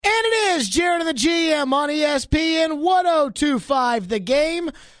is Jared and the GM on ESPN 102.5 The Game.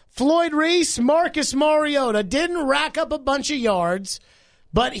 Floyd Reese, Marcus Mariota didn't rack up a bunch of yards,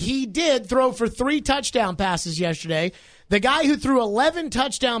 but he did throw for 3 touchdown passes yesterday. The guy who threw 11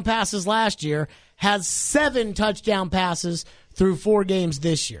 touchdown passes last year has 7 touchdown passes through 4 games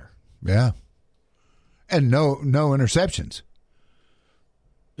this year. Yeah. And no interceptions.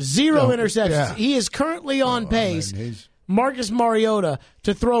 0 interceptions. Yeah. He is currently on pace, Marcus Mariota,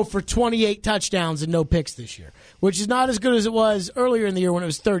 to throw for 28 touchdowns and no picks this year, which is not as good as it was earlier in the year when it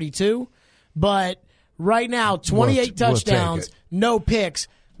was 32. But right now, 28 touchdowns, no picks,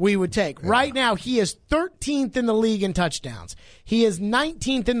 we would take. Yeah. Right now, he is 13th in the league in touchdowns. He is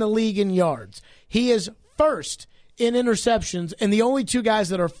 19th in the league in yards. He is first in interceptions, and the only 2 guys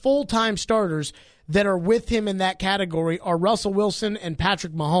that are full-time starters that are with him in that category are Russell Wilson and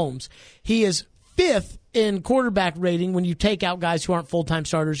Patrick Mahomes. He is 5th in quarterback rating when you take out guys who aren't full-time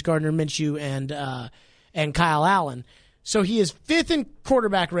starters, Gardner Minshew and Kyle Allen. So he is 5th in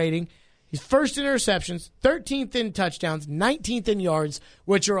quarterback rating. He's first in interceptions, 13th in touchdowns, 19th in yards,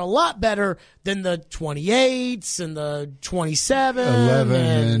 which are a lot better than the 28s and the 27. 11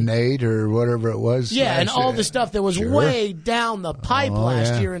 and 8 or whatever it was. Yeah, and all the stuff that was way down the pipe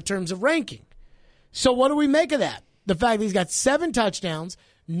last year in terms of ranking. So what do we make of that? The fact that he's got 7 touchdowns,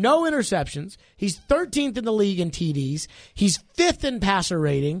 no interceptions. He's 13th in the league in TDs. He's 5th in passer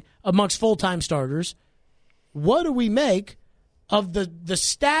rating amongst full-time starters. What do we make of the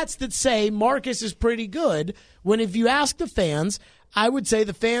stats that say Marcus is pretty good, when if you ask the fans, I would say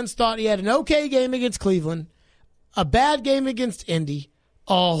the fans thought he had an okay game against Cleveland, a bad game against Indy,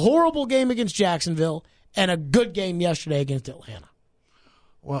 a horrible game against Jacksonville, and a good game yesterday against Atlanta.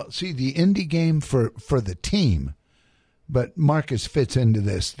 Well, see, the Indy game for the team, but Marcus fits into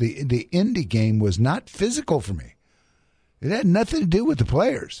this. The Indy game was not physical for me. It had nothing to do with the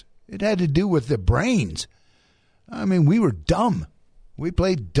players. It had to do with the brains. I mean, we were dumb. We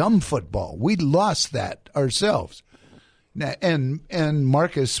played dumb football. We lost that ourselves. And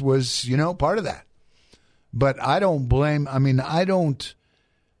Marcus was, part of that. But I don't blame. I mean, I don't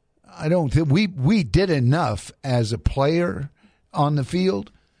think we did enough as a player on the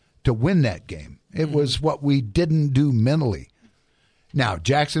field to win that game. It was what we didn't do mentally. Now,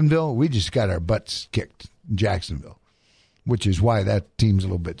 Jacksonville, we just got our butts kicked in Jacksonville, which is why that team's a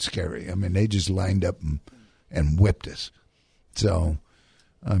little bit scary. I mean, they just lined up and whipped us. So,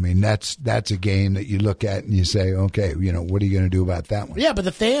 I mean, that's a game that you look at and you say, okay, what are you going to do about that one? Yeah, but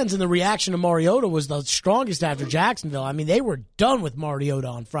the fans and the reaction to Mariota was the strongest after Jacksonville. I mean, they were done with Mariota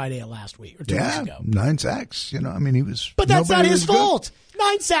on Friday of last week or 2 weeks ago. 9 sacks. I mean, he was. But that's not his fault.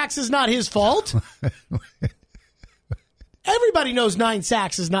 9 sacks is not his fault. Everybody knows 9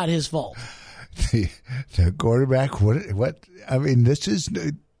 sacks is not his fault. The quarterback, what? I mean, this is.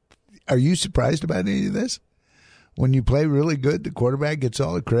 Are you surprised about any of this? When you play really good, the quarterback gets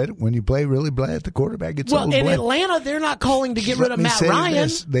all the credit. When you play really bad, the quarterback gets all the blame. Well, in Atlanta, they're not calling to get rid of Matt Ryan.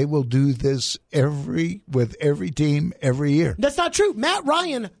 They will do this with every team every year. That's not true. Matt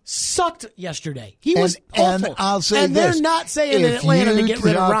Ryan sucked yesterday. He was awful. And I'll say and this. They're not saying in Atlanta to get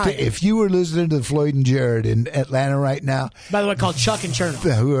rid of Ryan. If you were listening to Floyd and Jared in Atlanta right now. By the way, called Chuck and Chernoff.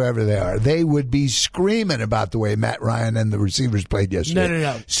 Whoever they are. They would be screaming about the way Matt Ryan and the receivers played yesterday.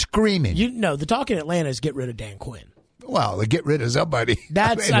 No. Screaming. The talk in Atlanta is get rid of Dan Quinn. Well, they get rid of somebody. They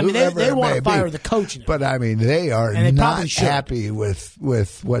want to fire the coach. But, I mean, they are not happy with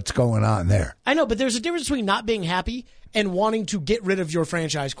what's going on there. I know, but there's a difference between not being happy and wanting to get rid of your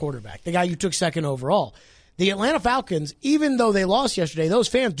franchise quarterback, the guy you took 2nd overall. The Atlanta Falcons, even though they lost yesterday, those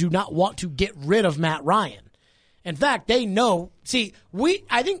fans do not want to get rid of Matt Ryan. In fact, they know. See,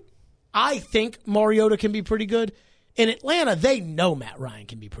 I think Mariota can be pretty good. In Atlanta, they know Matt Ryan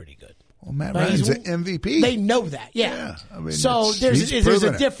can be pretty good. Well, Matt Ryan's an MVP. They know that, yeah. I mean, so there's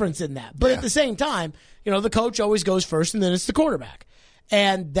a difference in that. But at the same time, the coach always goes first, and then it's the quarterback.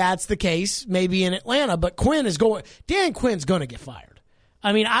 And that's the case maybe in Atlanta. But Dan Quinn's going to get fired.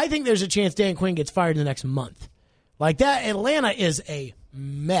 I mean, I think there's a chance Dan Quinn gets fired in the next month. Like that, Atlanta is a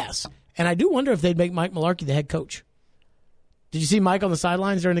mess. And I do wonder if they'd make Mike Mularkey the head coach. Did you see Mike on the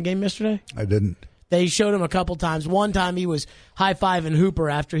sidelines during the game yesterday? I didn't. They showed him a couple times. One time he was high-fiving Hooper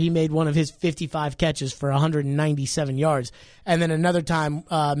after he made one of his 55 catches for 197 yards. And then another time,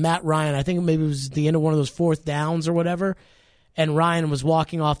 Matt Ryan, I think maybe it was the end of one of those 4th downs or whatever, and Ryan was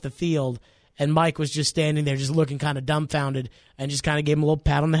walking off the field, and Mike was just standing there just looking kind of dumbfounded and just kind of gave him a little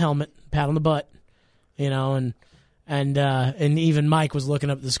pat on the helmet, pat on the butt, and even Mike was looking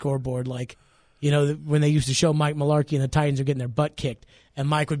up at the scoreboard like, when they used to show Mike Mularkey and the Titans are getting their butt kicked, and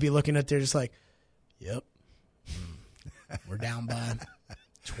Mike would be looking up there just like, yep. We're down by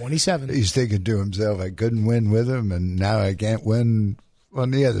 27. He's thinking to himself, I couldn't win with him, and now I can't win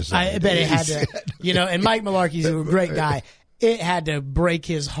on the other side. I bet it had to, and Mike Mularkey's a great guy. It had to break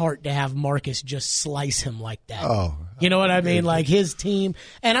his heart to have Marcus just slice him like that. Oh. You know what I mean? Like his team.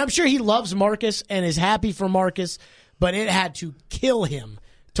 And I'm sure he loves Marcus and is happy for Marcus, but it had to kill him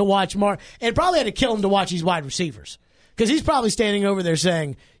to watch and probably had to kill him to watch these wide receivers. Because he's probably standing over there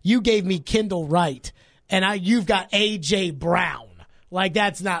saying, you gave me Kendall Wright, and you've got A.J. Brown. Like,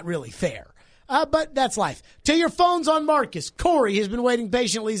 that's not really fair. But that's life. To your phones on Marcus. Corey has been waiting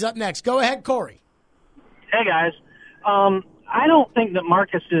patiently. He's up next. Go ahead, Corey. Hey, guys. I don't think that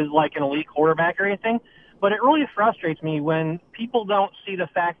Marcus is like an elite quarterback or anything, but it really frustrates me when people don't see the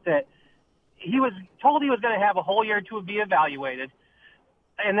fact that he was told he was going to have a whole year to be evaluated.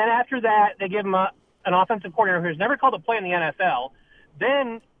 And then after that, they give him an offensive coordinator who's never called a play in the NFL.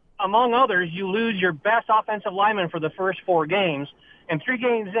 Then, among others, you lose your best offensive lineman for the first 4 games, and 3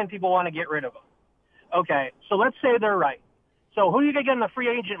 games in, people want to get rid of him. Okay, so let's say they're right. So who are you going to get in the free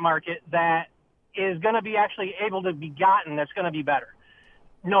agent market that is going to be actually able to be gotten that's going to be better?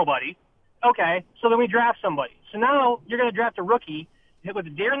 Nobody. Okay, so then we draft somebody. So now you're going to draft a rookie with a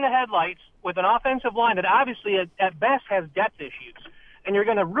deer in the headlights with an offensive line that obviously at best has depth issues. And you're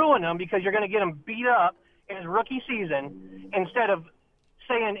going to ruin him because you're going to get him beat up in his rookie season instead of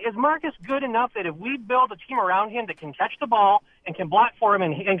saying, is Marcus good enough that if we build a team around him that can catch the ball and can block for him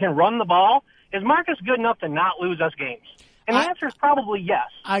and can run the ball, is Marcus good enough to not lose us games? And the answer is probably yes.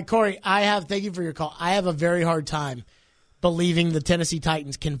 Corey, thank you for your call. I have a very hard time believing the Tennessee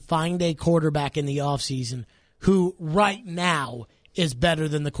Titans can find a quarterback in the offseason who right now is better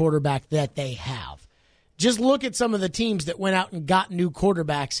than the quarterback that they have. Just look at some of the teams that went out and got new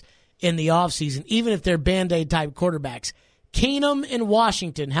quarterbacks in the offseason, even if they're Band-Aid type quarterbacks. Keenum in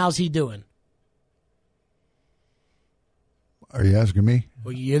Washington, how's he doing? Are you asking me?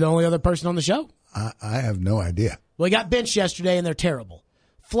 Well, you're the only other person on the show. I have no idea. Well, he got benched yesterday, and they're terrible.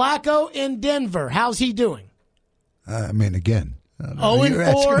 Flacco in Denver, how's he doing? Again.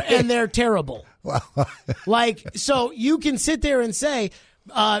 0-4, and they're terrible. So you can sit there and say,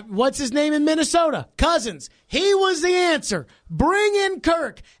 what's his name in Minnesota? Cousins. He was the answer. Bring in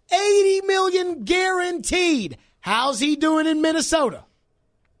Kirk. $80 million guaranteed. How's he doing in Minnesota?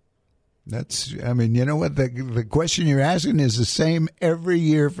 You know what? The question you're asking is the same every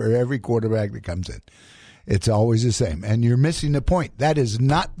year for every quarterback that comes in. It's always the same. And you're missing the point. That is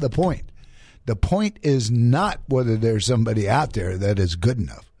not the point. The point is not whether there's somebody out there that is good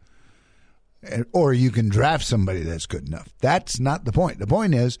enough. Or you can draft somebody that's good enough. That's not the point. The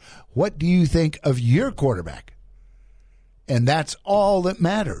point is, what do you think of your quarterback? And that's all that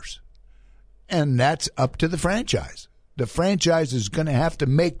matters. And that's up to the franchise. The franchise is going to have to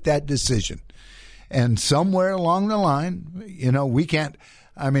make that decision. And somewhere along the line, we can't.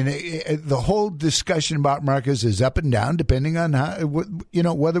 The whole discussion about Marcus is up and down depending on how,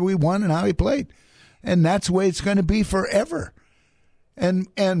 whether we won and how he played. And that's the way it's going to be forever. And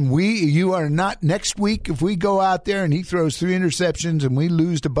you are not next week if we go out there and he throws 3 interceptions and we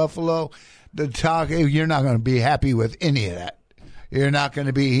lose to Buffalo. You're not going to be happy with any of that. You're not going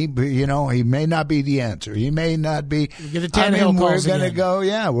to be, he may not be the answer. He may not be. We're going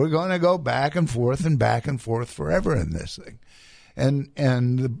to go back and forth forever in this thing. And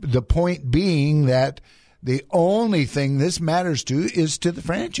the point being that the only thing this matters to is to the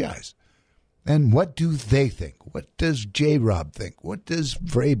franchise. And what do they think? What does J-Rob think? What does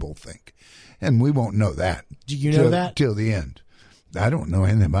Vrabel think? And we won't know that. Do you know that? Till the end. I don't know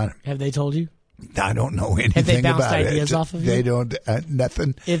anything about it. Have they told you? I don't know anything about it. Have they bounced ideas off of you? They don't,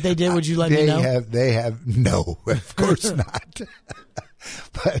 nothing. If they did, would you let me know? They have, no, of course not.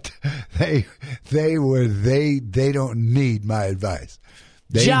 But they don't need my advice.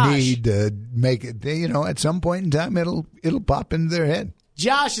 They need to make it, at some point in time, it'll pop into their head.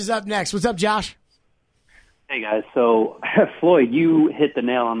 Josh is up next. What's up, Josh? Hey, guys. So, Floyd, you hit the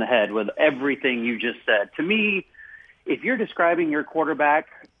nail on the head with everything you just said. To me, if you're describing your quarterback,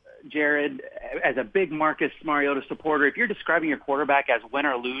 Jared, as a big Marcus Mariota supporter, if you're describing your quarterback as win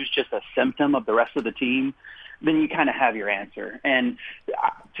or lose, just a symptom of the rest of the team, then you kind of have your answer. And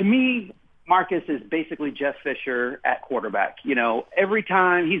to me, Marcus is basically Jeff Fisher at quarterback. Every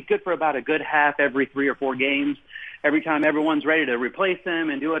time he's good for about a good half every 3 or 4 games. Every time everyone's ready to replace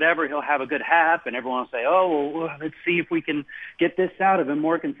him and do whatever, he'll have a good half, and everyone will say, let's see if we can get this out of him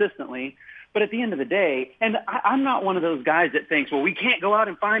more consistently. But at the end of the day, and I'm not one of those guys that thinks, we can't go out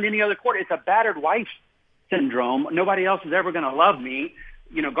and find any other quarterback. It's a battered wife syndrome. Nobody else is ever going to love me.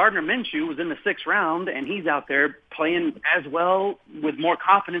 Gardner Minshew was in the 6th round, and he's out there playing as well with more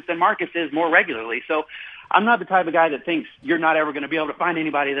confidence than Marcus is more regularly. So I'm not the type of guy that thinks you're not ever going to be able to find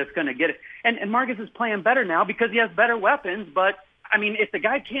anybody that's going to get it. And Marcus is playing better now because he has better weapons. But, I mean, if the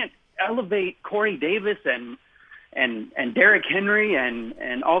guy can't elevate Corey Davis and Derrick Henry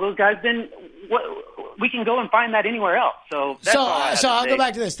and all those guys, then we can go and find that anywhere else. So I'll go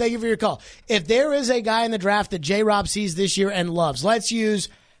back to this. Thank you for your call. If there is a guy in the draft that J-Rob sees this year and loves, let's use,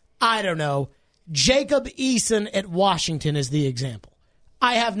 I don't know, Jacob Eason at Washington as the example.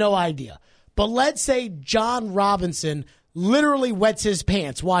 I have no idea. But let's say John Robinson literally wets his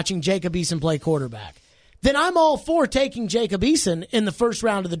pants watching Jacob Eason play quarterback. Then I'm all for taking Jacob Eason in the first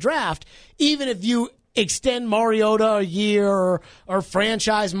round of the draft, even if you extend Mariota a year or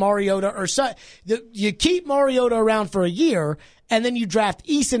franchise Mariota or so. You keep Mariota around for a year, and then you draft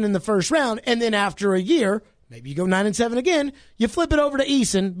Eason in the first round, and then after a year, maybe you go 9-7 again, you flip it over to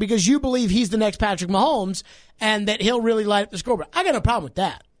Eason because you believe he's the next Patrick Mahomes and that he'll really light up the scoreboard. I got no problem with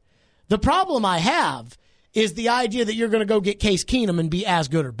that. The problem I have is the idea that you're going to go get Case Keenum and be as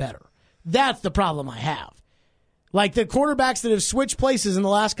good or better. That's the problem I have. Like the quarterbacks that have switched places in the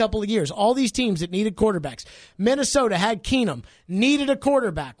last couple of years, all these teams that needed quarterbacks. Minnesota had Keenum, needed a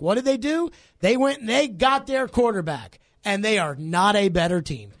quarterback. What did they do? They went and they got their quarterback, and they are not a better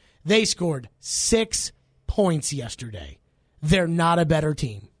team. They scored 6 points yesterday. They're not a better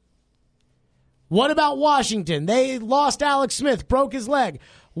team. What about Washington? They lost Alex Smith, broke his leg.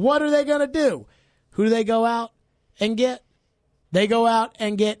 What are they going to do? Who do they go out and get? They go out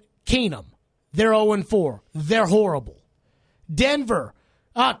and get Keenum. They're 0-4. They're horrible. Denver,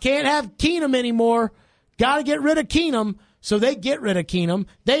 can't have Keenum anymore. Got to get rid of Keenum. So they get rid of Keenum.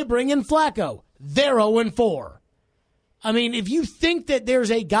 They bring in Flacco. They're 0-4. I mean, if you think that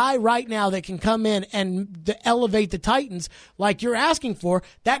there's a guy right now that can come in and elevate the Titans like you're asking for,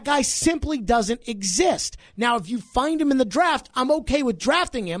 that guy simply doesn't exist. Now, if you find him in the draft, I'm okay with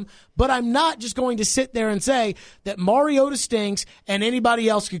drafting him, but I'm not just going to sit there and say that Mariota stinks and anybody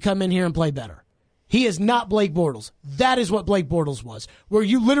else could come in here and play better. He is not Blake Bortles. That is what Blake Bortles was, where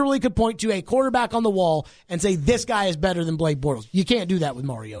you literally could point to a quarterback on the wall and say, this guy is better than Blake Bortles. You can't do that with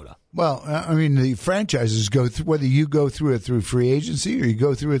Mariota. Well, I mean, the franchises go through, whether you go through it through free agency or you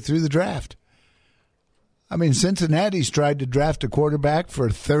go through it through the draft. I mean, Cincinnati's tried to draft a quarterback for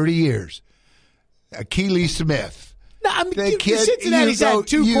 30 years. Achilles Smith. No, I mean, Cincinnati's had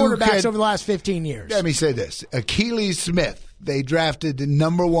 2 quarterbacks over the last 15 years. Let me say this. Achilles Smith. They drafted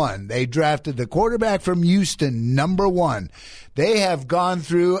number 1. They drafted the quarterback from Houston, number 1. They have gone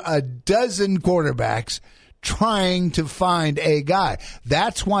through a dozen quarterbacks trying to find a guy.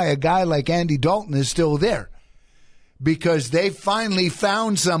 That's why a guy like Andy Dalton is still there, because they finally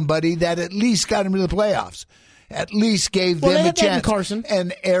found somebody that at least got him to the playoffs, at least gave them a chance. Carson.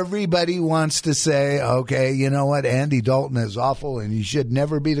 And everybody wants to say, okay, you know what, Andy Dalton is awful and he should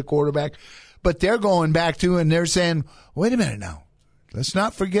never be the quarterback. But they're going back to and they're saying, wait a minute now. Let's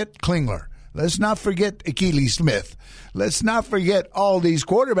not forget Klingler. Let's not forget Achilles Smith. Let's not forget all these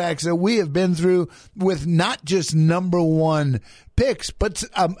quarterbacks that we have been through with not just number 1 picks, but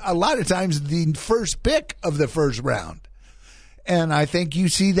a lot of times the first pick of the first round. And I think you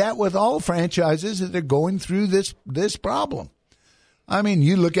see that with all franchises that are going through this problem. I mean,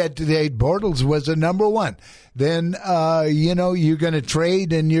 you look at today, Bortles was a number 1. Then, you're going to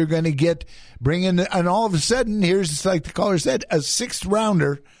trade and you're going to bring in, and all of a sudden, here's, like the caller said, a 6th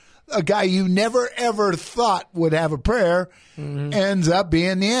rounder, a guy you never, ever thought would have a prayer, ends up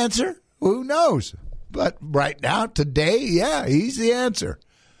being the answer. Who knows? But right now, today, yeah, he's the answer.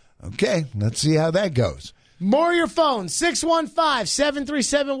 Okay, let's see how that goes. More your phone,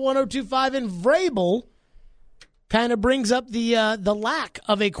 615-737-1025, and Vrabel kind of brings up the lack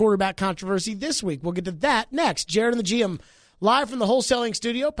of a quarterback controversy this week. We'll get to that next. Jared and the GM live from the wholesaling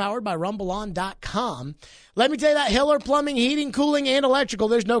studio, powered by RumbleOn.com. Let me tell you that Hiller Plumbing, Heating, Cooling, and Electrical,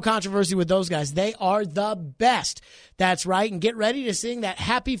 there's no controversy with those guys. They are the best. That's right. And get ready to sing that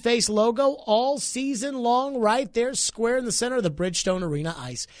happy face logo all season long right there, square in the center of the Bridgestone Arena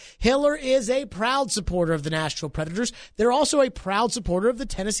ice. Hiller is a proud supporter of the Nashville Predators. They're also a proud supporter of the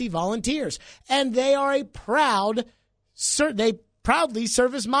Tennessee Volunteers. And they are they proudly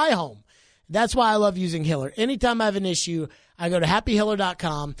service my home. That's why I love using Hiller. Anytime I have an issue, I go to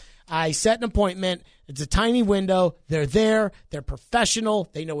happyhiller.com. I set an appointment. It's a tiny window. They're there. They're professional.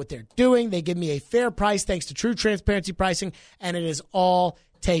 They know what they're doing. They give me a fair price thanks to true transparency pricing, and it is all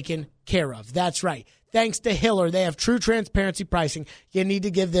taken care of. That's right. Thanks to Hiller, they have true transparency pricing. You need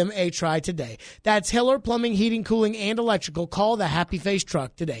to give them a try today. That's Hiller Plumbing, Heating, Cooling, and Electrical. Call the Happy Face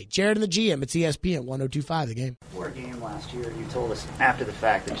Truck today. Jared and the GM, it's ESPN 102.5 The Game. Before a game last year, you told us after the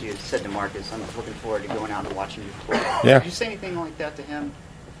fact that you had said to Marcus, I'm looking forward to going out and watching you play. Yeah. Did you say anything like that to him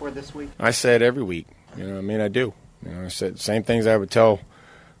before this week? I say it every week. You know, I mean, I do. You know, I said same things I would tell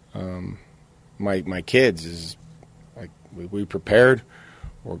my kids is like we prepared.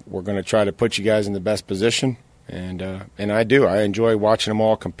 We're going to try to put you guys in the best position, and I do. I enjoy watching them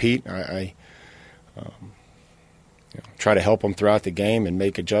all compete. I try to help them throughout the game and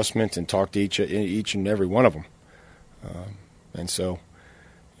make adjustments and talk to each and every one of them. And so,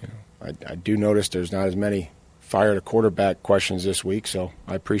 you know, I do notice there's not as many fire the quarterback questions this week, so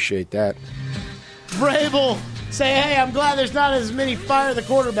I appreciate that. Vrabel, say, hey, I'm glad there's not as many fire the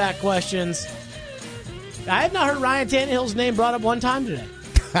quarterback questions. I have not heard Ryan Tannehill's name brought up one time today.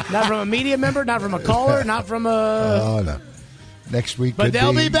 Not from a media member, not from a caller, not from a... Oh, no. Next week, but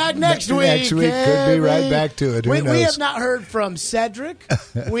they'll be back next week. Next week could be right back to it. Who knows? We have not heard from Cedric.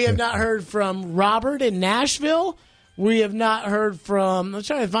 We have not heard from Robert in Nashville. We have not heard from. I'm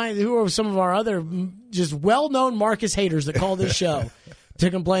trying to find who are some of our other just well-known Marcus haters that call this show to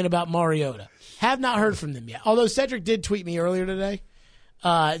complain about Mariota. Have not heard from them yet. Although Cedric did tweet me earlier today.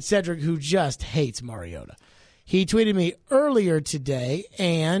 Cedric, who just hates Mariota. He tweeted me earlier today,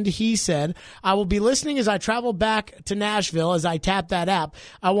 and he said, I will be listening as I travel back to Nashville as I tap that app.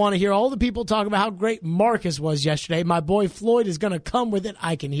 I want to hear all the people talk about how great Marcus was yesterday. My boy Floyd is going to come with it.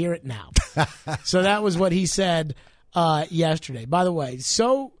 I can hear it now. So that was what he said yesterday. By the way,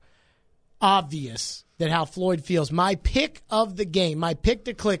 so obvious that how Floyd feels. My pick of the game, my pick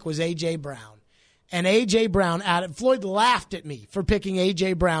to click was A.J. Brown. And A.J. Brown, Floyd laughed at me for picking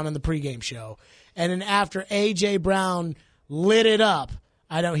A.J. Brown in the pregame show. And then after A.J. Brown lit it up,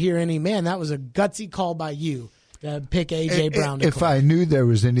 I don't hear any, man, that was a gutsy call by you to pick A.J. Brown. If I knew there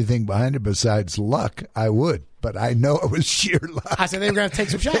was anything behind it besides luck, I would. But I know it was sheer luck. I said they were going to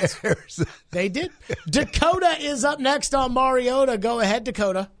take some shots. They did. Dakota is up next on Mariota. Go ahead,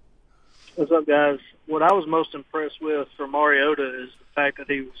 Dakota. What's up, guys? What I was most impressed with for Mariota is the fact that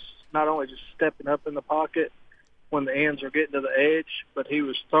he was not only just stepping up in the pocket when the ends are getting to the edge, but he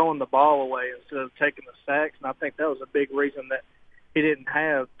was throwing the ball away instead of taking the sacks. And I think that was a big reason that he didn't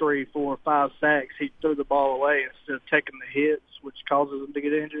have 3, 4, 5 sacks. He threw the ball away instead of taking the hits, which causes him to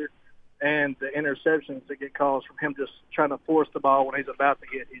get injured, and the interceptions that get caused from him just trying to force the ball when he's about to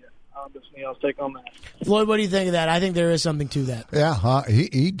get hit. Just I'll take on that. Floyd, what do you think of that? I think there is something to that. Yeah,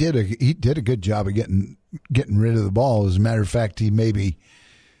 he did a good job of getting rid of the ball. As a matter of fact, he maybe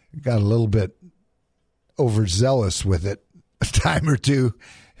got a little bit overzealous with it a time or two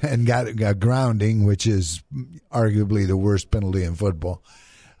and got grounding, which is arguably the worst penalty in football.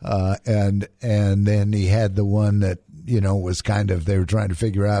 And then he had the one that, was kind of, they were trying to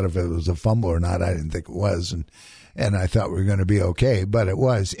figure out if it was a fumble or not. I didn't think it was. And I thought we were going to be okay, but it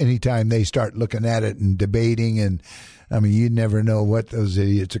was. Anytime they start looking at it and debating, and I mean, you never know what those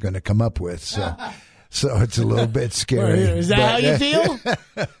idiots are going to come up with. So it's a little bit scary. Is that how you feel?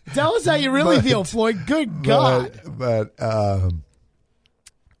 Tell us how you really feel, Floyd. Good God. But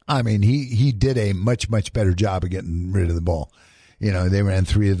I mean, he did a much, much better job of getting rid of the ball. They ran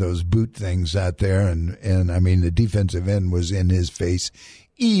 3 of those boot things out there, and I mean, the defensive end was in his face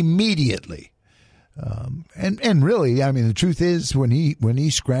immediately. And really, I mean, the truth is, when he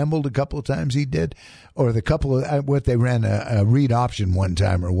scrambled a couple of times, he did, or the couple of what they ran a read option one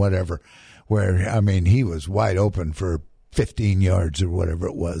time or whatever, where I mean, he was wide open for 15 yards or whatever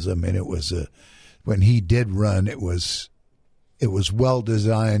it was. I mean, it was when he did run, it was well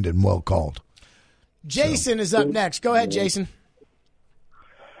designed and well called. Jason is up next. Go ahead, Jason.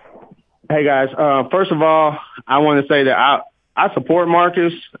 Hey guys, first of all, I want to say that I support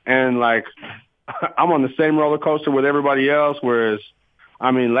Marcus, and like I'm on the same roller coaster with everybody else. Whereas,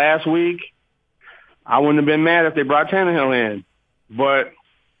 I mean, last week I wouldn't have been mad if they brought Tannehill in, but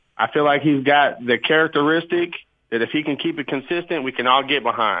I feel like he's got the characteristic that if he can keep it consistent, we can all get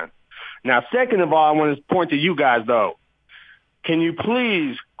behind. Now, second of all, I want to point to you guys though. Can you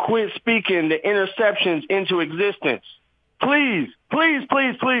please quit speaking the interceptions into existence? Please, please,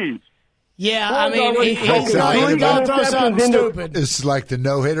 please, please. Yeah, I mean, he's going to throw something stupid. It's like the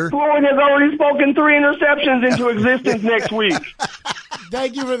no-hitter. Floyd has already spoken 3 interceptions into existence next week.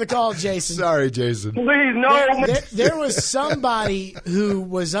 Thank you for the call, Jason. Sorry, Jason. Please, no. There was somebody who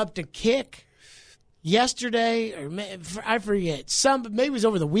was up to kick yesterday, or I forget. Maybe it was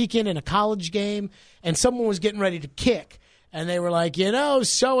over the weekend in a college game, and someone was getting ready to kick. And they were like,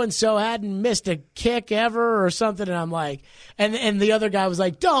 so-and-so hadn't missed a kick ever or something. And I'm like, and the other guy was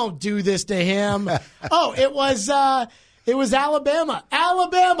like, don't do this to him. Oh, it was Alabama.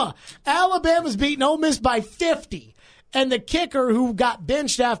 Alabama's beating Ole Miss by 50. And the kicker who got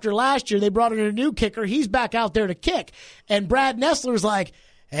benched after last year, they brought in a new kicker. He's back out there to kick. And Brad Nessler's like,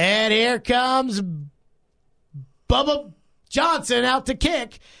 and here comes Bubba Johnson out to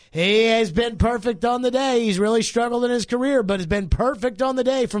kick. He has been perfect on the day. He's really struggled in his career, but has been perfect on the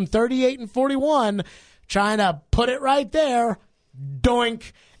day from 38-41, trying to put it right there.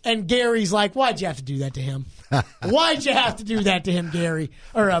 Doink. And Gary's like, why'd you have to do that to him? Why'd you have to do that to him, Gary?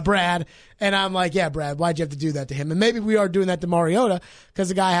 Or Brad. And I'm like, yeah, Brad, why'd you have to do that to him? And maybe we are doing that to Mariota because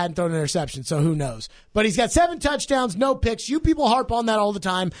the guy hadn't thrown an interception, so who knows? But he's got 7 touchdowns, no picks. You people harp on that all the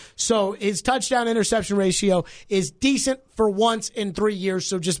time. So his touchdown-interception ratio is decent for once in 3 years,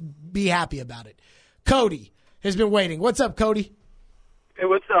 so just be happy about it. Cody has been waiting. What's up, Cody? Hey,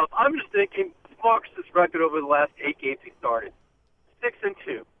 what's up? I'm just thinking Marcus' record over the last 8 games he started,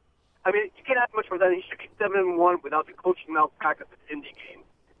 6-2. I mean, you can't have much more than that. He should be 7-1 without the coaching malpractice at the Indy game.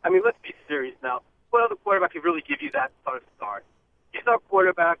 I mean, let's be serious now. What other quarterback can really give you that sort of start? He's our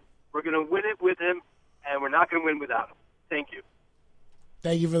quarterback. We're going to win it with him, and we're not going to win without him. Thank you.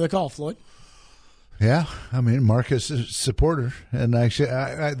 Thank you for the call, Floyd. Yeah, I mean, Marcus is a supporter, and actually,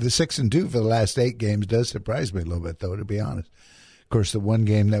 the 6-2 for the last 8 games does surprise me a little bit, though, to be honest. Of course, the one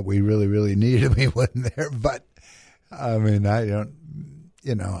game that we really, really needed him, he wasn't there, but I mean, I don't.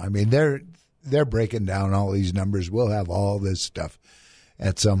 You know, I mean, they're breaking down all these numbers. We'll have all this stuff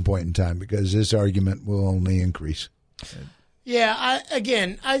at some point in time because this argument will only increase. Yeah,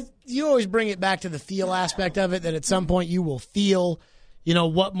 you always bring it back to the feel aspect of it, that at some point you will feel,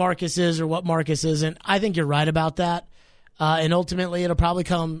 what Marcus is or what Marcus isn't. I think you're right about that. And ultimately it'll probably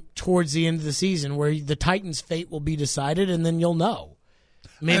come towards the end of the season where the Titans' fate will be decided, and then you'll know.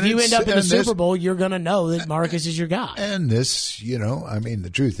 I mean, if you end up in the Super Bowl, you're going to know that Marcus is your guy. And this, I mean, the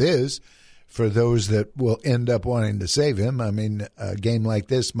truth is, for those that will end up wanting to save him, I mean, a game like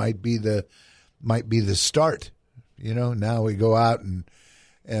this might be the start. Now we go out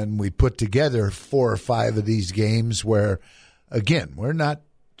and we put together 4 or 5 of these games where, again, we're not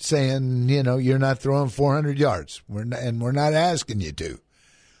saying, you're not throwing 400 yards. We're not asking you to.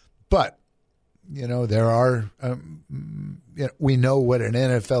 But there are, we know what an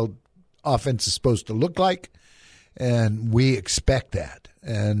NFL offense is supposed to look like, and we expect that.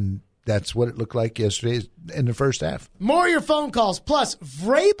 And that's what it looked like yesterday in the first half. More of your phone calls. Plus,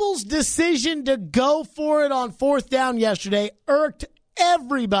 Vrabel's decision to go for it on 4th down yesterday irked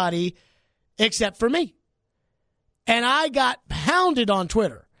everybody except for me. And I got pounded on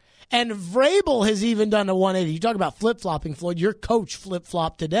Twitter. And Vrabel has even done a 180. You talk about flip-flopping, Floyd. Your coach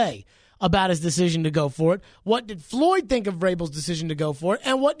flip-flopped today about his decision to go for it. What did Floyd think of Vrabel's decision to go for it?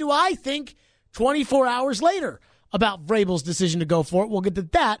 And what do I think 24 hours later about Vrabel's decision to go for it? We'll get to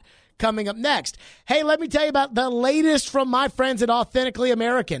that coming up next. Hey, let me tell you about the latest from my friends at Authentically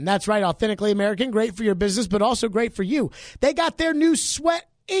American. That's right, Authentically American. Great for your business, but also great for you. They got their new Sweat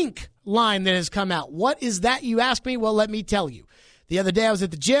Ink line that has come out. What is that, you ask me? Well, let me tell you. The other day I was at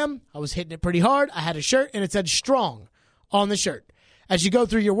the gym. I was hitting it pretty hard. I had a shirt, and it said strong on the shirt. As you go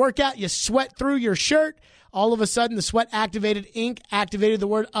through your workout, you sweat through your shirt. All of a sudden, the sweat-activated ink activated the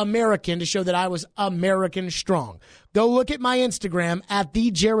word American to show that I was American strong. Go look at my Instagram at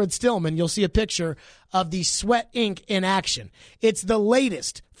 @TheJaredStillman. You'll see a picture of the Sweat Ink in action. It's the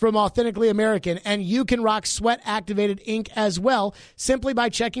latest from Authentically American, and you can rock sweat-activated ink as well simply by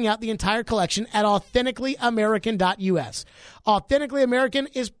checking out the entire collection at authenticallyamerican.us. Authentically American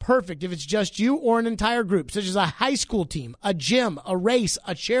is perfect if it's just you or an entire group, such as a high school team, a gym, a race,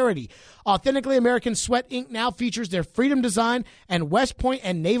 a charity. Authentically American Sweat Ink now features their Freedom Design and West Point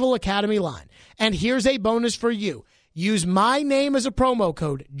and Naval Academy line. And here's a bonus for you. Use my name as a promo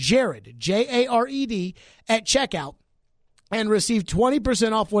code, Jared, Jared, at checkout, and receive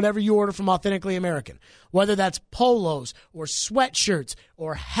 20% off whatever you order from Authentically American. Whether that's polos or sweatshirts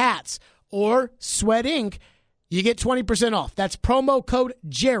or hats or Sweat Ink, you get 20% off. That's promo code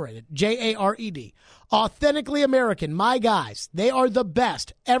Jared, Jared. Authentically American, my guys, they are the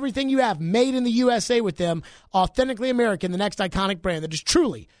best. Everything you have made in the USA with them. Authentically American, the next iconic brand that is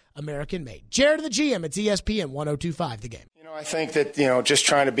truly American-made. Jared the GM, it's ESPN 102.5 The Game. I think that, just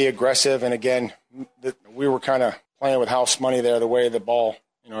trying to be aggressive, and again, we were kind of playing with house money there, the way the ball,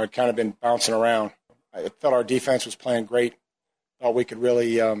 had kind of been bouncing around. I felt our defense was playing great. Thought we could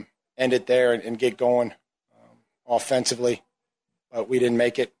really end it there and get going offensively, but we didn't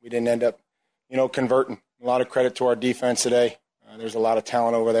make it. We didn't end up, converting. A lot of credit to our defense today. There's a lot of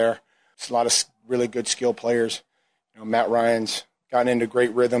talent over there. There's a lot of really good skill players. Matt Ryan's gotten into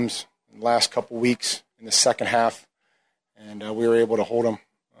great rhythms in the last couple weeks in the second half, and we were able to hold them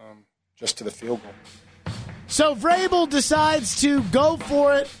just to the field goal. So Vrabel decides to go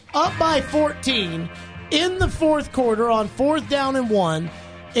for it up by 14 in the fourth quarter on 4th down and 1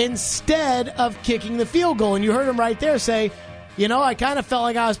 instead of kicking the field goal. And you heard him right there say, I kind of felt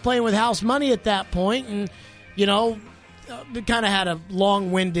like I was playing with house money at that point. And, kind of had a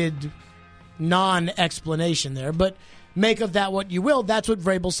long-winded non-explanation there, but make of that what you will. That's what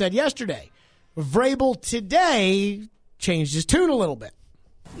Vrabel said yesterday. Vrabel today changed his tune a little bit.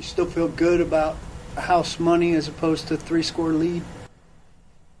 You still feel good about house money as opposed to 3-score lead?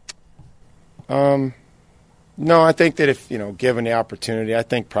 No, I think that if, given the opportunity, I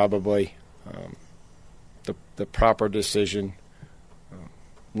think probably the proper decision,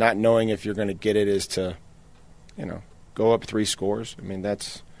 not knowing if you're going to get it, is to, go up 3 scores. I mean,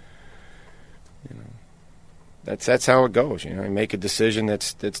 that's how it goes. You make a decision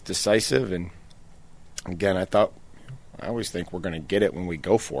that's decisive. And again, I always think we're going to get it when we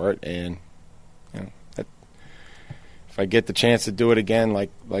go for it. And if I get the chance to do it again,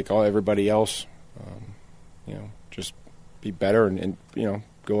 like everybody else, just be better and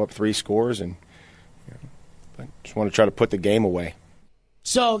go up 3 scores. And I just want to try to put the game away.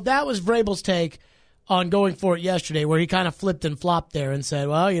 So that was Vrabel's take on going for it yesterday, where he kind of flipped and flopped there and said,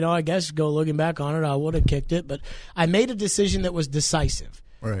 well, I guess looking back on it, I would have kicked it, but I made a decision that was decisive.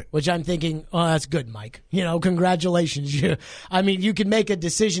 Right. Which I'm thinking, oh, that's good, Mike. Congratulations. I mean, you can make a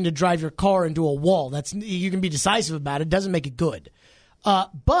decision to drive your car into a wall. You can be decisive about it. It doesn't make it good.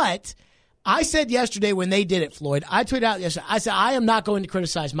 But I said yesterday when they did it, Floyd, I tweeted out yesterday, I said, I am not going to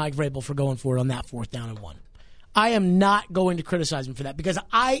criticize Mike Vrabel for going for it on that 4th down and 1. I am not going to criticize him for that because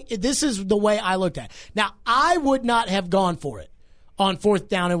this is the way I looked at it. Now, I would not have gone for it on 4th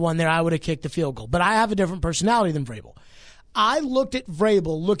down and 1 there. I would have kicked the field goal. But I have a different personality than Vrabel. I looked at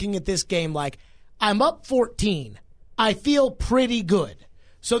Vrabel looking at this game like, I'm up 14. I feel pretty good.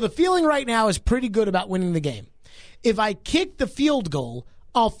 So the feeling right now is pretty good about winning the game. If I kick the field goal,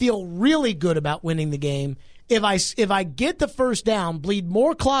 I'll feel really good about winning the game. If I get the first down, bleed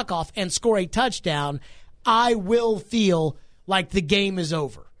more clock off, and score a touchdown, I will feel like the game is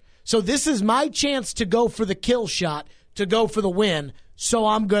over. So this is my chance to go for the kill shot, to go for the win, so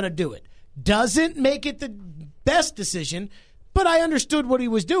I'm going to do it. Doesn't make it the best decision, but I understood what he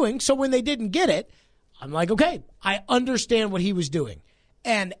was doing, so when they didn't get it, I'm like, okay, I understand what he was doing.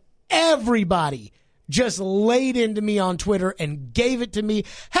 And everybody just laid into me on Twitter and gave it to me.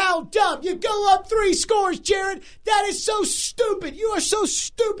 How dumb. You go up 3 scores, Jared. That is so stupid. You are so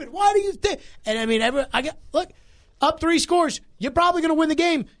stupid. Why do you think? And I mean, look, up 3 scores, you're probably going to win the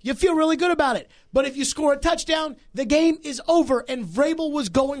game. You feel really good about it. But if you score a touchdown, the game is over. And Vrabel was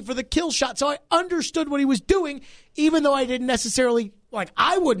going for the kill shot. So I understood what he was doing, even though I didn't necessarily,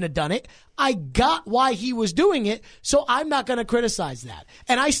 I wouldn't have done it. I got why he was doing it, so I'm not going to criticize that.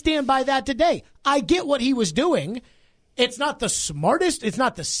 And I stand by that today. I get what he was doing. It's not the smartest, it's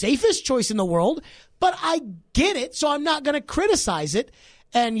not the safest choice in the world, but I get it, so I'm not going to criticize it.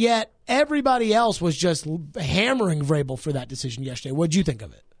 And yet everybody else was just hammering Vrabel for that decision yesterday. What'd you think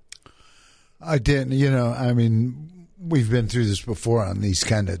of it? I didn't. We've been through this before on these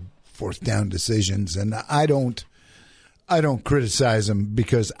kind of 4th down decisions, and I don't criticize him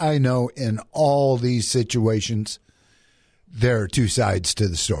because I know in all these situations there are 2 sides to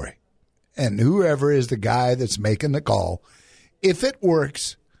the story. And whoever is the guy that's making the call, if it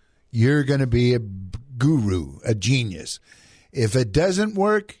works, you're going to be a guru, a genius. If it doesn't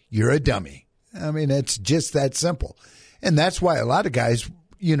work, you're a dummy. I mean, it's just that simple. And that's why a lot of guys,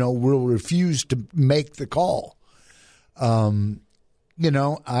 will refuse to make the call. I'm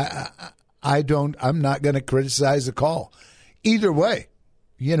not going to criticize the call. Either way,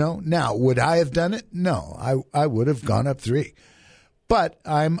 now, would I have done it? No, I would have gone up 3. But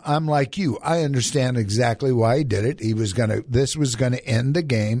I'm like you. I understand exactly why he did it. This was going to end the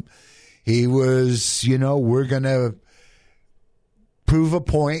game. He was, we're going to prove a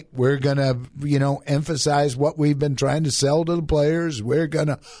point. We're going to, emphasize what we've been trying to sell to the players. We're going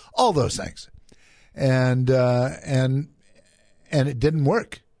to, all those things. And it didn't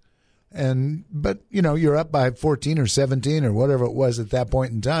work. But you're up by 14 or 17 or whatever it was at that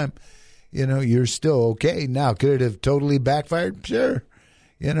point in time. You're still okay. Now, could it have totally backfired? Sure.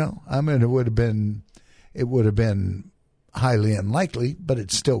 It would have been highly unlikely, but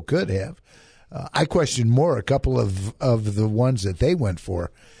it still could have. I question more a couple of the ones that they went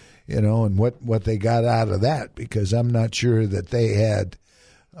for, and what they got out of that, because I'm not sure that they had,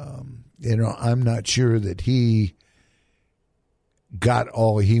 I'm not sure that he got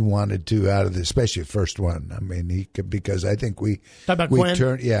all he wanted to out of this, especially the first one. I mean, because I think we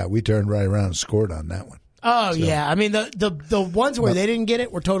turned right around and scored on that one. Oh, so. Yeah. I mean, the ones where they didn't get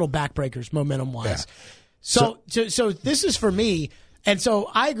it were total backbreakers momentum-wise. Yeah. So this is for me, and so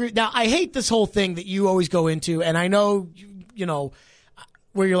I agree. Now, I hate this whole thing that you always go into, and I know,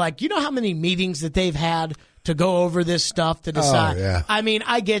 where you're like, how how many meetings that they've had to go over this stuff to decide. Oh, yeah. I mean,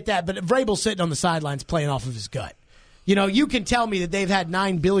 I get that, but Vrabel's sitting on the sidelines playing off of his gut. You know, you can tell me that they've had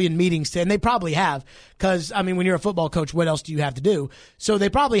 9 billion meetings, and they probably have, because, I mean, when you're a football coach, what else do you have to do? So they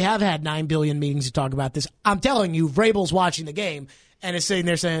probably have had 9 billion meetings to talk about this. I'm telling you, Vrabel's watching the game and is sitting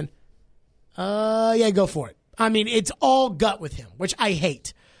there saying, yeah, go for it. I mean, it's all gut with him, which I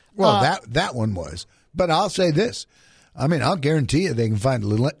hate. Well, that one was. But I'll say this. I mean, I'll guarantee you they can find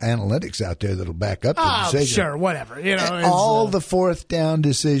little analytics out there that'll back up the decision. Sure, whatever. You know, all the fourth down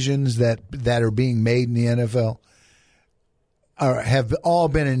decisions that are being made in the NFL have all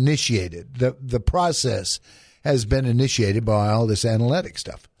been initiated. The process has been initiated by all this analytic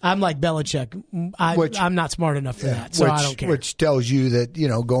stuff. I'm like Belichick. I'm not smart enough for that, so I don't care. Which tells you that,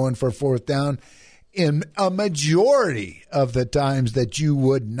 going for fourth down in a majority of the times that you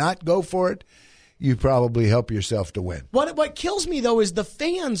would not go for it, you probably help yourself to win. What kills me, though, is the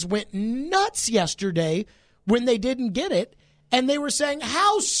fans went nuts yesterday when they didn't get it, and they were saying,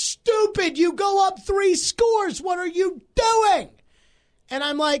 how stupid, you go up 3 scores, what are you doing? And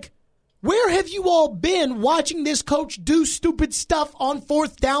I'm like, where have you all been watching this coach do stupid stuff on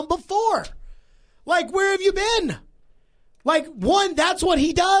fourth down before? Like, where have you been? Like, one, that's what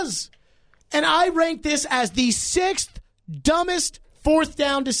he does. And I rank this as the 6th dumbest fourth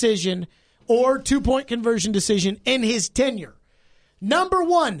down decision or 2-point conversion decision in his tenure. Number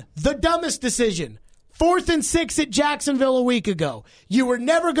 1, the dumbest decision. 4th and 6 at Jacksonville a week ago. You were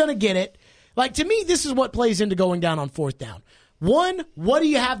never going to get it. Like, to me, this is what plays into going down on fourth down. 1, what do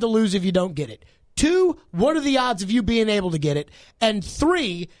you have to lose if you don't get it? 2, what are the odds of you being able to get it? And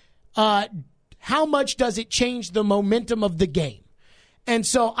 3, how much does it change the momentum of the game? And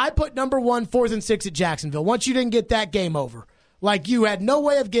so I put number 1, 4th and 6 at Jacksonville. Once you didn't get that, game over. Like, you had no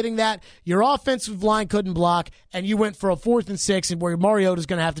way of getting that. Your offensive line couldn't block, and you went for a 4th and 6, and where Mariota's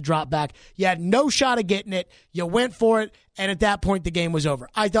going to have to drop back. You had no shot of getting it. You went for it, and at that point, the game was over.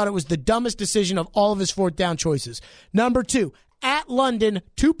 I thought it was the dumbest decision of all of his fourth down choices. Number 2, at London,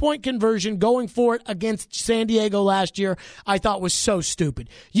 2-point conversion, going for it against San Diego last year, I thought was so stupid.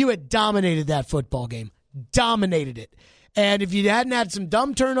 You had dominated that football game. Dominated it. And if you hadn't had some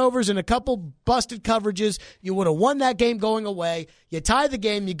dumb turnovers and a couple busted coverages, you would have won that game going away. You tie the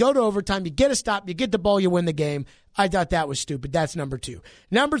game, you go to overtime, you get a stop, you get the ball, you win the game. I thought that was stupid. That's number 2.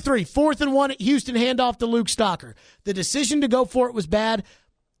 Number 3, 4th and 1 at Houston, handoff to Luke Stocker. The decision to go for it was bad.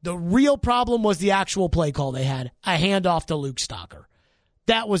 The real problem was the actual play call they had, a handoff to Luke Stocker.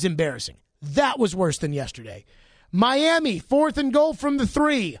 That was embarrassing. That was worse than yesterday. Miami, 4th and goal from the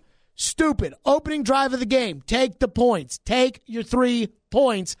 3. Stupid. Opening drive of the game. Take the points. Take your 3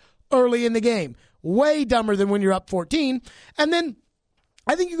 points early in the game. Way dumber than when you're up 14. And then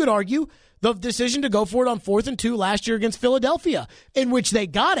I think you could argue the decision to go for it on 4th and 2 last year against Philadelphia, in which they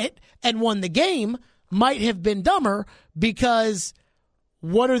got it and won the game, might have been dumber, because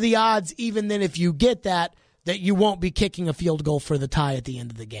what are the odds, even then if you get that you won't be kicking a field goal for the tie at the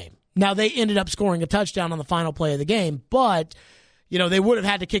end of the game? Now, they ended up scoring a touchdown on the final play of the game, but they would have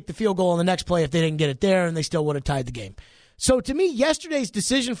had to kick the field goal on the next play if they didn't get it there, and they still would have tied the game. So to me, yesterday's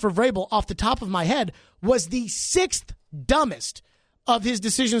decision for Vrabel, off the top of my head, was the 6th dumbest of his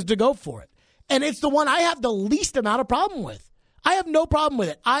decisions to go for it. And it's the one I have the least amount of problem with. I have no problem with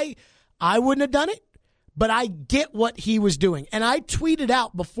it. I wouldn't have done it, but I get what he was doing. And I tweeted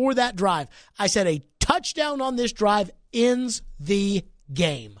out before that drive, I said a touchdown on this drive ends the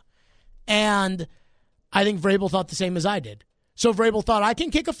game. And I think Vrabel thought the same as I did. So Vrabel thought, I can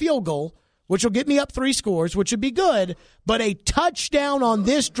kick a field goal, which will get me up 3 scores, which would be good, but a touchdown on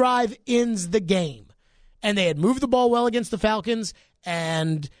this drive ends the game. And they had moved the ball well against the Falcons,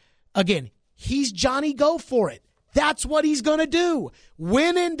 and again, he's Johnny go for it. That's what he's going to do.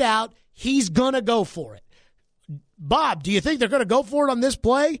 When in doubt, he's going to go for it. Bob, do you think they're going to go for it on this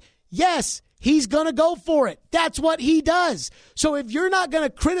play? Yes, he's going to go for it. That's what he does. So if you're not going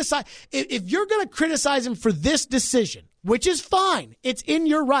to criticize, if you're going to criticize him for this decision, which is fine, it's in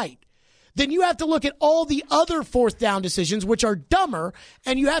your right, then you have to look at all the other fourth down decisions, which are dumber,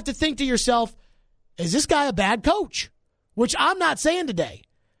 and you have to think to yourself, is this guy a bad coach? Which I'm not saying today,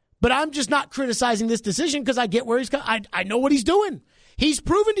 but I'm just not criticizing this decision because I get where he's going. I know what he's doing. He's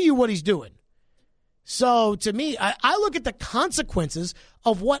proven to you what he's doing. So to me, I look at the consequences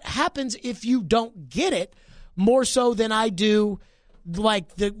of what happens if you don't get it more so than I do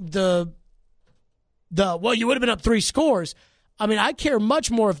like the well, you would have been up 3 scores. I mean, I care much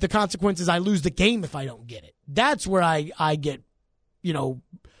more if the consequences I lose the game if I don't get it. That's where I get,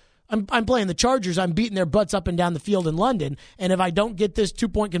 I'm playing the Chargers. I'm beating their butts up and down the field in London. And if I don't get this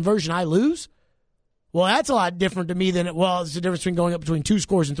 2-point conversion, I lose. Well, that's a lot different to me than it's the difference between going up between 2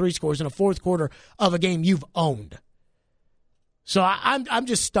 scores and 3 scores in a fourth quarter of a game you've owned. So I'm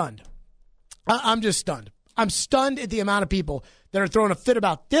just stunned. I'm just stunned. I'm stunned at the amount of people that are throwing a fit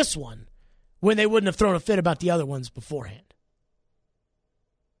about this one when they wouldn't have thrown a fit about the other ones beforehand.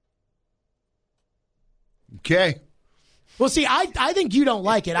 Okay. Well, see, I think you don't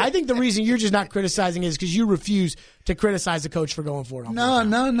like it. I think the reason you're just not criticizing is because you refuse to criticize the coach for going for it. No.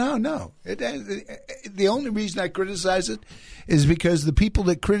 The only reason I criticize it is because the people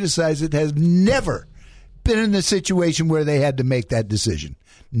that criticize it has never been in the situation where they had to make that decision.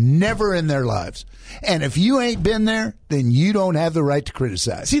 Never in their lives. And if you ain't been there, then you don't have the right to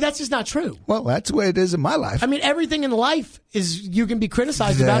criticize. See, that's just not true. Well, that's the way it is in my life. I mean, everything in life is you can be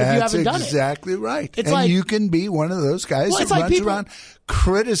criticized about if you haven't done it. That's exactly right. It's and like, you can be one of those guys that runs around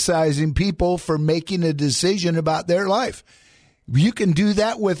criticizing people for making a decision about their life. You can do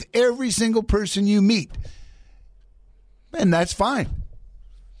that with every single person you meet. And that's fine.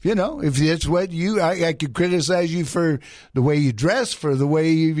 You know, if that's what I could criticize you for the way you dress, for the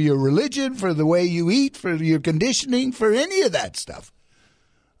way your religion, for the way you eat, for your conditioning, for any of that stuff.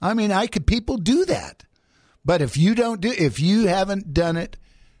 I mean, people do that. But if you haven't done it,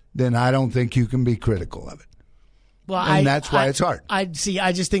 then I don't think you can be critical of it. Well, that's why it's hard. I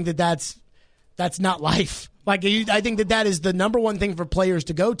just think that's not life. Like, I think that is the number one thing for players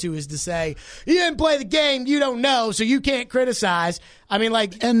to go to is to say, you didn't play the game, you don't know, so you can't criticize. I mean,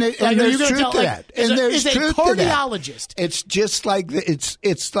 there's truth to that. And there's truth to that. Cardiologist. It's just like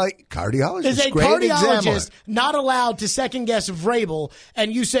it's like cardiologist. Is a great cardiologist example. not allowed to second guess Vrabel?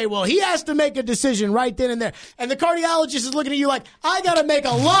 And you say, well, he has to make a decision right then and there. And the cardiologist is looking at you like, I got to make a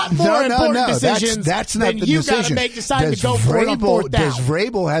lot more important decisions that's not than the you decision. got to make deciding to go for it on fourth down. Does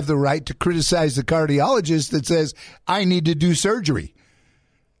Vrabel have the right to criticize the cardiologist that says, I need to do surgery?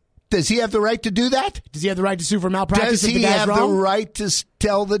 Does he have the right to do that? Does he have the right to sue for malpractice? Does he have the right to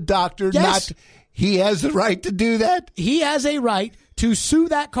tell the doctor not? He has the right to do that? He has a right to sue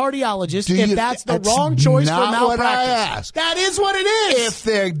that cardiologist if that's the wrong choice for malpractice. What I asked. That is what it is.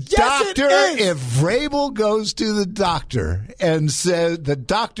 If if Vrabel goes to the doctor and the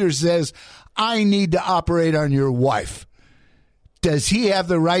doctor says, I need to operate on your wife, does he have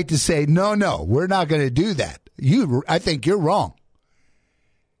the right to say, no, we're not going to do that? I think you're wrong.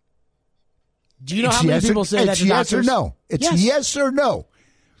 Do you know how many people say that to yes doctors? Or no. It's yes or no.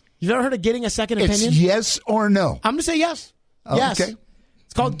 You've ever heard of getting a second opinion? It's yes or no. I'm going to say yes. Oh, yes. Okay.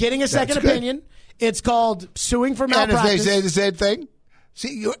 It's called getting a second opinion. It's called suing for malpractice. And if they say the same thing?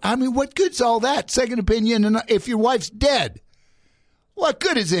 See, what good's all that? Second opinion, and if your wife's dead, what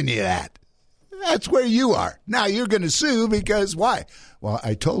good is any of that? That's where you are. Now you're going to sue because why? Well,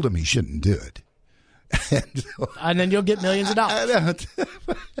 I told him he shouldn't do it. And then you'll get millions of dollars.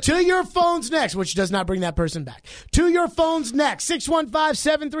 To your phones next, which does not bring that person back. To your phones next,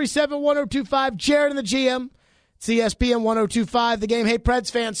 615-737-1025. Jared and the GM. CSPN 1025, The Game. Hey, Preds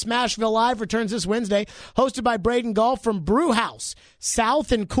fans, Smashville Live returns this Wednesday, hosted by Braden Golf from Brew House,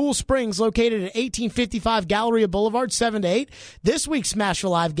 South in Cool Springs, located at 1855 Galleria Boulevard, 7 to 8. This week's Smashville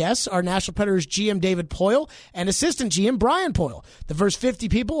Live guests are Nashville Predators GM David Poyle and assistant GM Brian Poyle. The first 50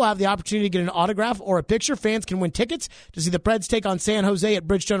 people will have the opportunity to get an autograph or a picture. Fans can win tickets to see the Preds take on San Jose at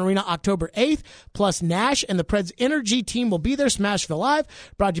Bridgestone Arena October 8th. Plus, Nash and the Preds Energy team will be there. Smashville Live,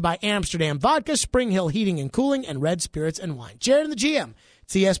 brought to you by Amsterdam Vodka, Spring Hill Heating and Cooling, and Red Spirits and Wine. Jared and the GM,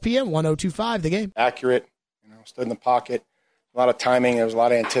 CSPN 1025, The Game. Accurate, stood in the pocket, a lot of timing, there was a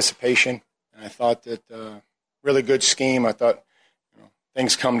lot of anticipation, and I thought that really good scheme. I thought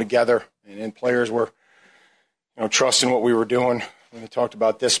things come together, and players were trusting what we were doing. When we talked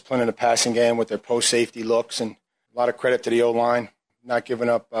about discipline in the passing game with their post-safety looks, and a lot of credit to the O-line, not giving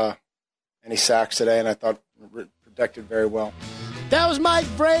up any sacks today, and I thought protected very well. That was Mike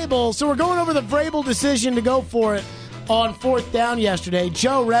Vrabel. So we're going over the Vrabel decision to go for it on fourth down yesterday.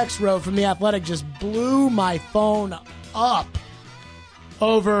 Joe Rexroad from The Athletic just blew my phone up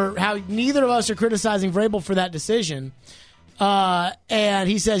over how neither of us are criticizing Vrabel for that decision. And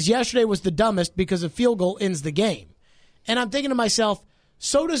he says yesterday was the dumbest because a field goal ends the game. And I'm thinking to myself,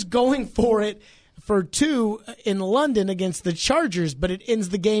 so does going for it for 2 in London against the Chargers, but it ends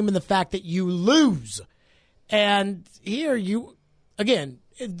the game in the fact that you lose. And here again,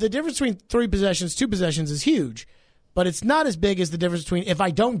 the difference between 3 possessions, 2 possessions is huge, but it's not as big as the difference between if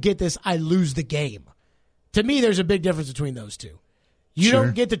I don't get this, I lose the game. To me, there's a big difference between those two. You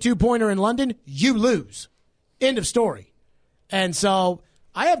don't get the 2-pointer in London, you lose. End of story. And so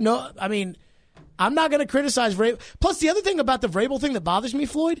I'm not going to criticize Vrabel. Plus, the other thing about the Vrabel thing that bothers me,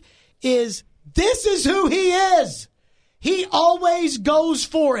 Floyd, is this is who he is. He always goes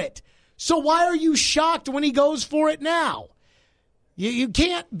for it. So why are you shocked when he goes for it now? You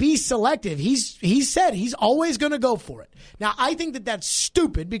can't be selective. He said he's always going to go for it. Now, I think that that's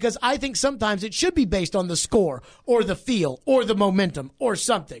stupid because I think sometimes it should be based on the score or the feel or the momentum or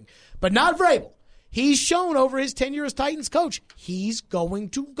something, but not Vrabel. He's shown over his tenure as Titans coach, he's going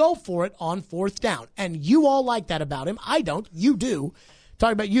to go for it on fourth down. And you all like that about him. I don't. You do.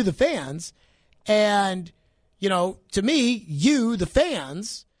 Talking about you, the fans. And, to me, you, the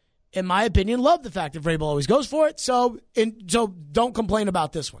fans, in my opinion, love the fact that Vrabel always goes for it. So don't complain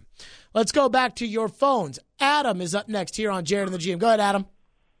about this one. Let's go back to your phones. Adam is up next here on Jared and the GM. Go ahead, Adam.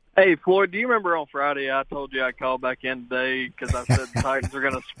 Hey, Floyd, do you remember on Friday I told you I'd call back in today because I said the Titans are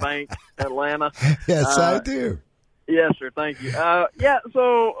going to spank Atlanta? Yes, I do. Yes, sir. Thank you.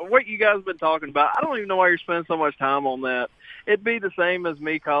 So what you guys have been talking about, I don't even know why you're spending so much time on that. It'd be the same as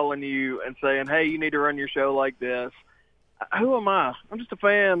me calling you and saying, hey, you need to run your show like this. Who am I? I'm just a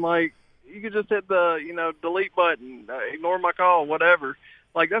fan. Like, you could just hit the, delete button, ignore my call, whatever.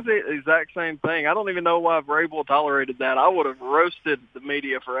 Like, that's the exact same thing. I don't even know why Vrabel tolerated that. I would have roasted the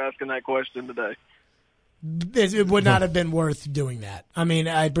media for asking that question today. It would not have been worth doing that. I mean,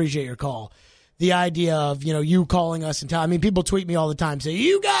 I appreciate your call. The idea of, you calling us and people tweet me all the time, say,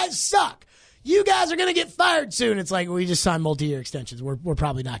 you guys suck. You guys are going to get fired soon. It's like, we just signed multi-year extensions. We're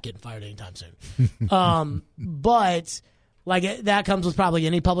probably not getting fired anytime soon. But, that comes with probably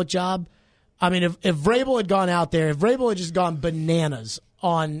any public job. I mean, if Vrabel had gone out there, if Vrabel had just gone bananas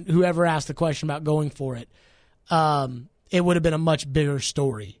on whoever asked the question about going for it, it would have been a much bigger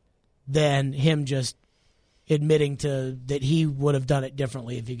story than him just admitting that he would have done it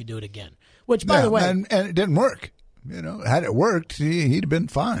differently if he could do it again. Which, by the way... And it didn't work. Had it worked, he'd have been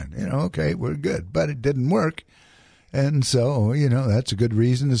fine. Okay, we're good. But it didn't work. And so, that's a good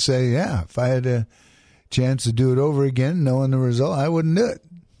reason to say, yeah, if I had a chance to do it over again, knowing the result, I wouldn't do it.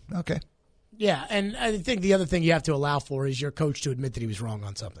 Okay. Yeah, and I think the other thing you have to allow for is your coach to admit that he was wrong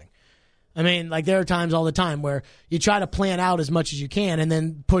on something. I mean, there are times all the time where you try to plan out as much as you can, and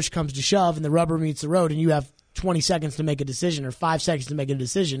then push comes to shove, and the rubber meets the road, and you have 20 seconds to make a decision or 5 seconds to make a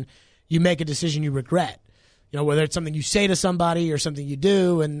decision. You make a decision you regret. Whether it's something you say to somebody or something you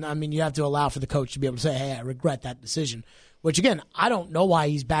do, and, you have to allow for the coach to be able to say, hey, I regret that decision. Which, again, I don't know why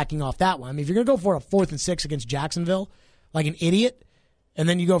he's backing off that one. If you're going to go for a 4th and 6 against Jacksonville like an idiot, and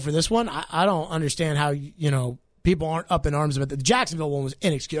then you go for this one, I don't understand how, people aren't up in arms about it. The Jacksonville one was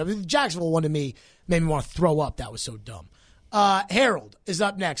inexcusable. The Jacksonville one to me made me want to throw up. That was so dumb. Harold is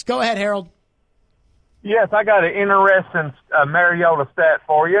up next. Go ahead, Harold. Yes, I got an interesting Mariota stat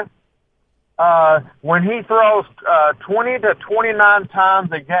for you. When he throws 20 to 29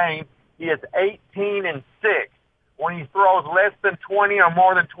 times a game, he is 18-6. When he throws less than 20 or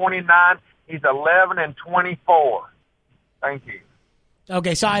more than 29, he's 11-24. Thank you.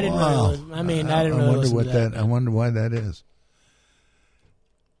 Okay, so I didn't really. I didn't really listen to that. I wonder why that is.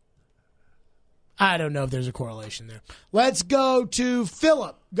 I don't know if there's a correlation there. Let's go to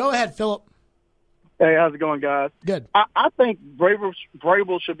Philip. Go ahead, Philip. Hey, how's it going, guys? Good. I think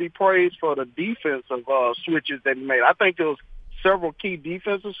Vrabel should be praised for the defensive switches that he made. I think there was several key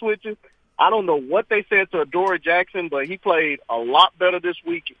defensive switches. I don't know what they said to Adoree Jackson, but he played a lot better this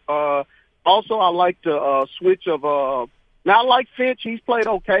week. Also, I like the switch of now I like Finch. He's played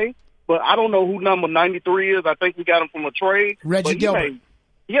okay, but I don't know who number 93 is. I think we got him from a trade. Reggie Gilbert.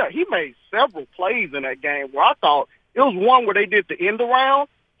 He made several plays in that game where I thought it was one where they did the end around.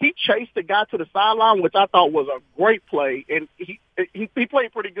 He chased the guy to the sideline, which I thought was a great play, and he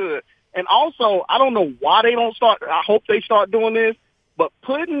played pretty good. And also, I don't know why they don't start. I hope they start doing this, but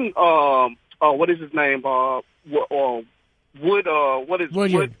putting what is his name? Woodyard.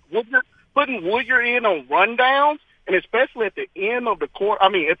 Putting Woodyard in on rundowns. And especially at the end of the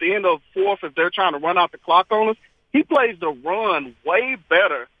at the end of fourth, if they're trying to run out the clock on us, he plays the run way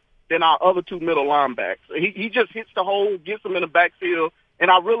better than our other two middle linebackers. He just hits the hole, gets them in the backfield,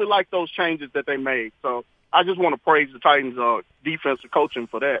 and I really like those changes that they made. So I just want to praise the Titans' defensive coaching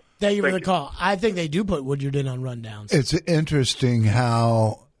for that. Thank you for the call. I think they do put Woodyard in on rundowns. It's interesting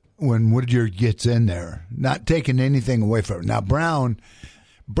how when Woodyard gets in there, not taking anything away from him. Now, Brown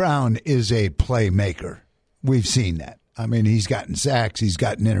is a playmaker. We've seen that. He's gotten sacks. He's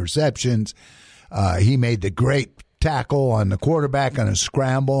gotten interceptions. He made the great tackle on the quarterback on a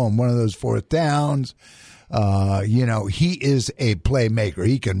scramble on one of those 4th downs. He is a playmaker.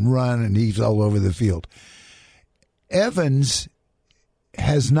 He can run, and he's all over the field. Evans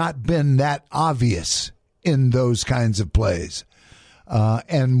has not been that obvious in those kinds of plays.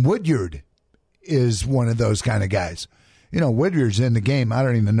 And Woodyard is one of those kind of guys. Woodyard's in the game. I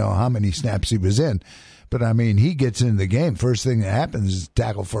don't even know how many snaps he was in. But, he gets into the game. First thing that happens is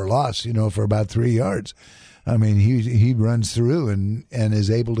tackle for a loss, for about 3 yards. I mean, he runs through and is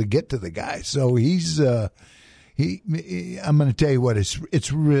able to get to the guy. So he's I'm going to tell you what,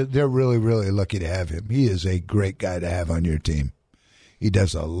 they're really, really lucky to have him. He is a great guy to have on your team. He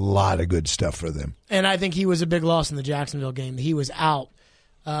does a lot of good stuff for them. And I think he was a big loss in the Jacksonville game. He was out,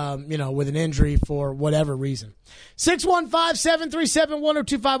 with an injury for whatever reason.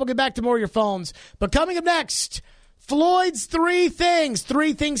 615-737-1025. We'll get back to more of your phones. But coming up next, Floyd's three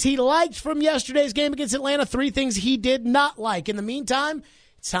things he liked from yesterday's game against Atlanta, 3 things he did not like. In the meantime,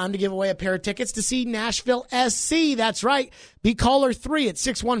 it's time to give away a pair of tickets to see Nashville SC. That's right. Be caller 3 at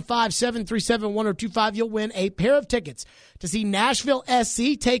 615-737-1025. You'll win a pair of tickets to see Nashville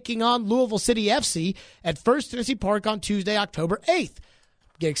SC taking on Louisville City FC at First Tennessee Park on Tuesday, October 8th.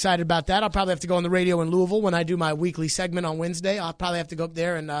 Get excited about that. I'll probably have to go on the radio in Louisville when I do my weekly segment on Wednesday. I'll probably have to go up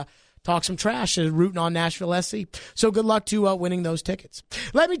there and talk some trash rooting on Nashville SC. So good luck to winning those tickets.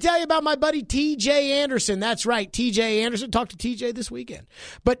 Let me tell you about my buddy TJ Anderson. That's right, TJ Anderson. Talked to TJ this weekend.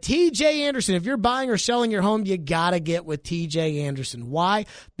 But TJ Anderson, if you're buying or selling your home, you got to get with TJ Anderson. Why?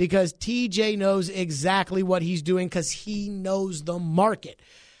 Because TJ knows exactly what he's doing because he knows the market.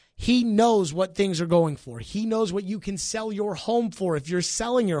 He knows what things are going for. He knows what you can sell your home for if you're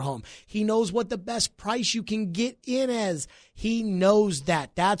selling your home. He knows what the best price you can get in as. He knows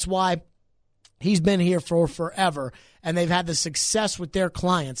that. That's why he's been here for forever, and they've had the success with their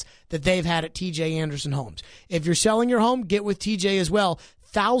clients that they've had at TJ Anderson Homes. If you're selling your home, get with TJ as well.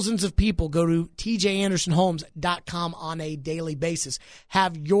 Thousands of people go to tjandersonhomes.com on a daily basis.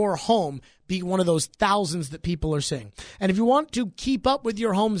 Have your home be one of those thousands that people are seeing. And if you want to keep up with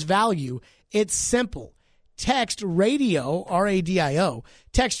your home's value, it's simple. Text radio, RADIO,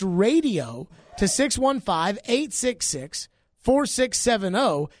 text radio to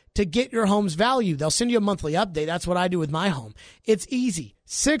 615-866-4670 to get your home's value. They'll send you a monthly update. That's what I do with my home. It's easy.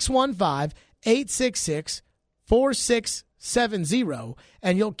 615-866-4670.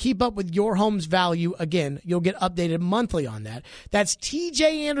 And you'll keep up with your home's value. Again, you'll get updated monthly on that. That's TJ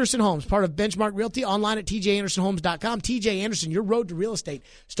Anderson Homes, part of Benchmark Realty, online at tjandersonhomes.com. TJ Anderson, your road to real estate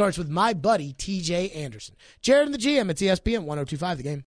starts with my buddy TJ Anderson. Jared and the GM, it's ESPN 102.5 The Game.